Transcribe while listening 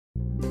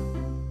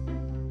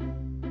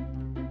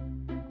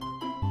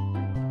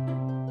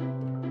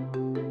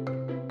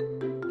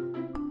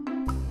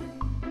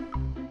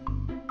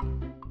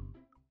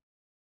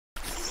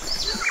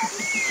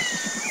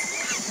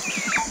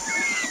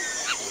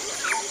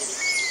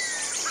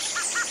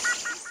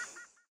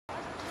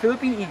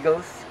Philippine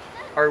Eagles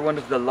are one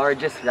of the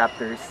largest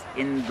raptors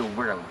in the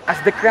world. As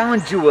the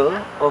crown jewel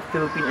of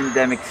Philippine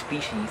endemic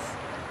species,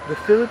 the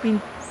Philippine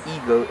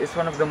Eagle is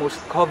one of the most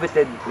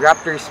coveted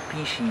raptor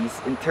species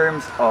in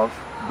terms of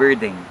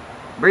birding.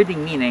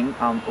 Birding meaning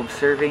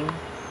observing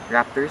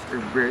raptors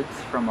or birds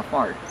from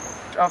afar.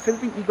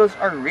 Philippine Eagles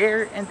are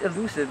rare and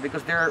elusive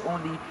because there are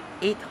only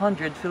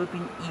 800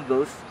 Philippine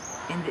Eagles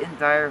in the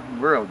entire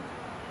world,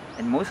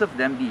 and most of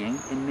them being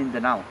in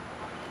Mindanao.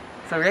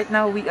 So right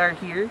now we are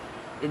here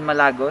in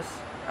Malagos,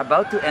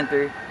 about to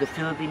enter the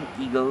Philippine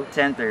Eagle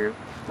Center,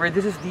 where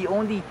this is the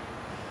only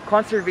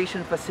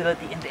conservation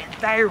facility in the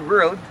entire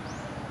world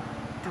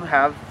to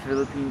have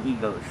Philippine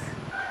Eagles.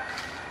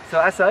 So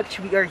as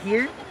such, we are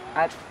here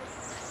at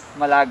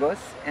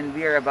Malagos and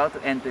we are about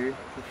to enter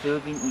the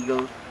Philippine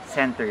Eagle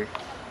Center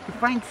to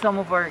find some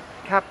of our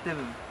captive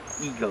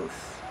eagles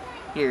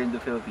here in the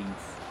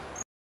Philippines.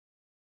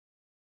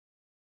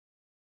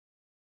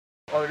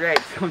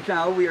 Alright, so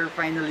now we are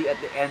finally at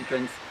the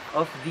entrance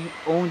of the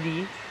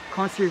only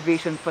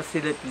conservation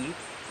facility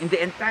in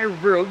the entire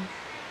world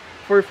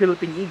for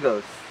Philippine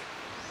Eagles.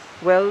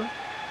 Well,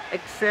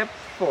 except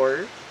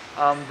for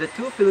the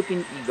two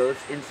Philippine Eagles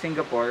in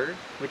Singapore,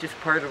 which is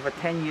part of a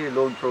 10-year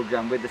loan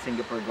program with the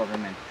Singapore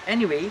government.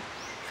 Anyway,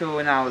 so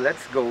now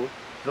let's go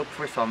look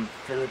for some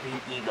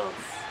Philippine Eagles.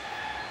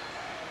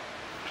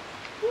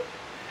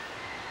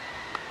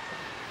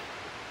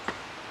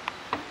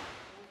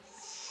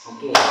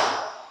 Okay,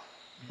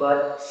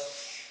 but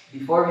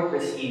before we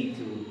proceed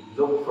to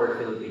look for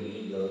Philippine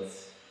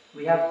Eagles,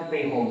 we have to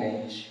pay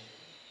homage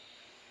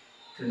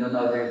to none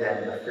other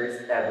than the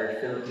first ever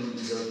Philippine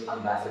Eagle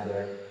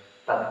Ambassador,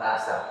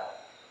 Pag-asa,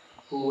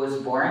 who was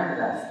born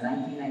last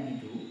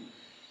 1992,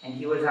 and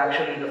he was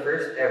actually the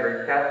first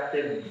ever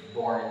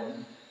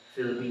captive-born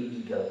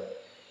Philippine Eagle.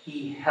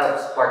 He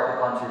helped spark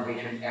the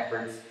conservation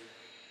efforts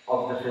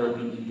of the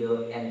Philippine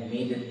Eagle and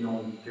made it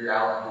known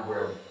throughout the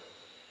world.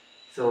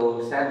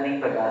 So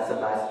sadly, Pag-asa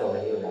passed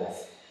away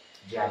last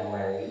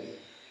January,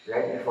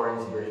 right before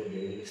his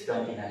birthday, his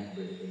 29th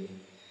birthday.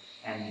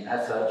 And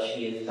as such,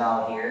 he is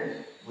now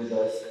here with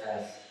us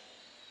as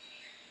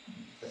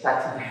a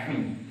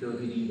taxidermy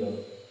Philippine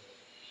Eagle.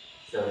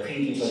 So thank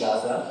you,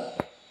 Pag-asa,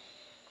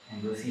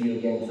 and we'll see you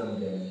again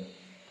someday.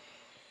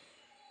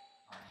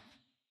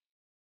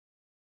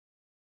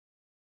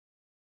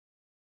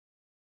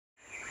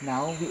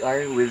 Now we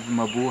are with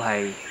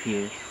Mabuhay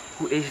here,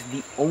 who is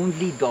the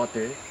only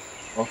daughter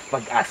of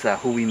Pag-asa,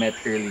 who we met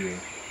earlier.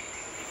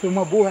 So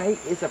Mabuhay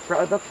is a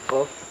product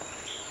of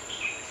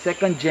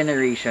second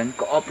generation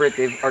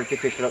cooperative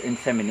artificial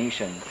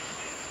insemination,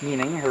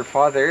 meaning her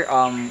father's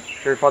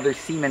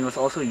semen was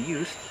also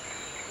used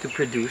to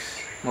produce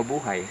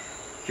Mabuhay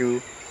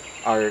through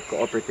our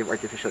cooperative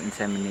artificial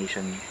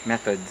insemination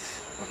methods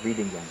of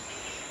breeding them.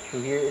 So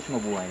here is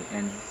Mabuhay,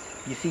 and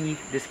you see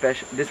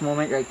this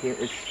moment right here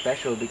is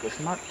special because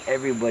not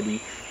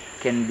everybody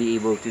can be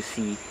able to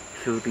see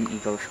Philippine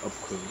Eagles up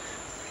close.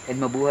 And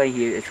Mabuhay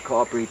here is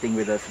cooperating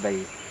with us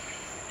by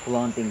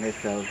flaunting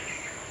herself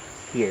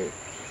here.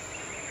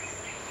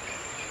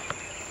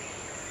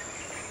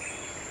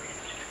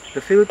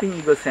 The Philippine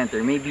Eagle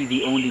Center may be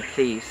the only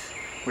place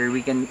where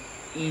we can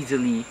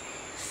easily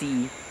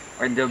see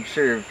or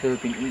observe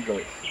Philippine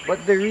Eagles.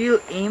 But the real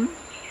aim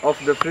of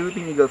the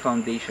Philippine Eagle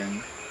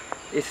Foundation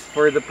is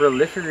for the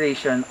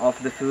proliferation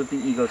of the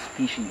Philippine Eagle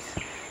species.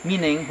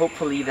 Meaning,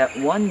 hopefully, that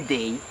one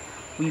day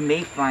we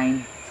may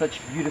find such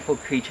beautiful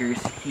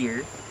creatures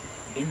here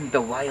in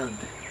the wild.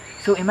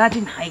 So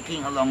imagine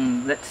hiking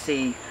along, let's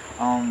say,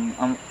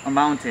 a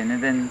mountain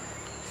and then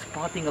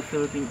spotting a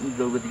Philippine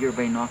Eagle with your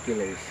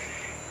binoculars.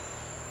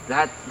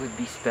 That would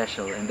be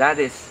special, and that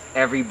is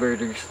every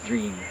birder's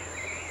dream.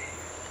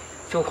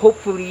 So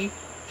hopefully,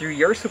 through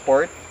your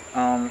support,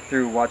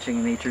 through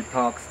watching Nature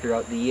Talks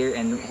throughout the year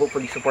and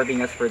hopefully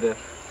supporting us for the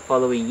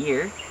following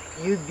year,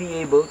 you'd be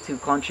able to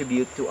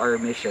contribute to our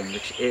mission,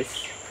 which is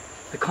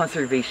the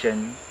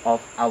conservation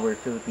of our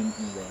Philippine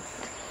Eagles.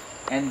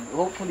 And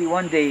hopefully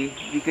one day,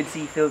 we could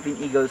see Philippine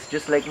Eagles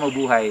just like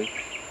Mabuhay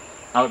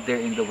out there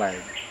in the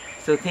wild.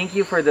 So thank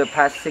you for the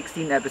past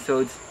 16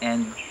 episodes,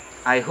 and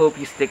I hope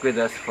you stick with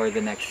us for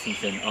the next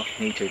season of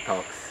Nature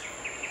Talks.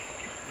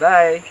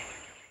 Bye!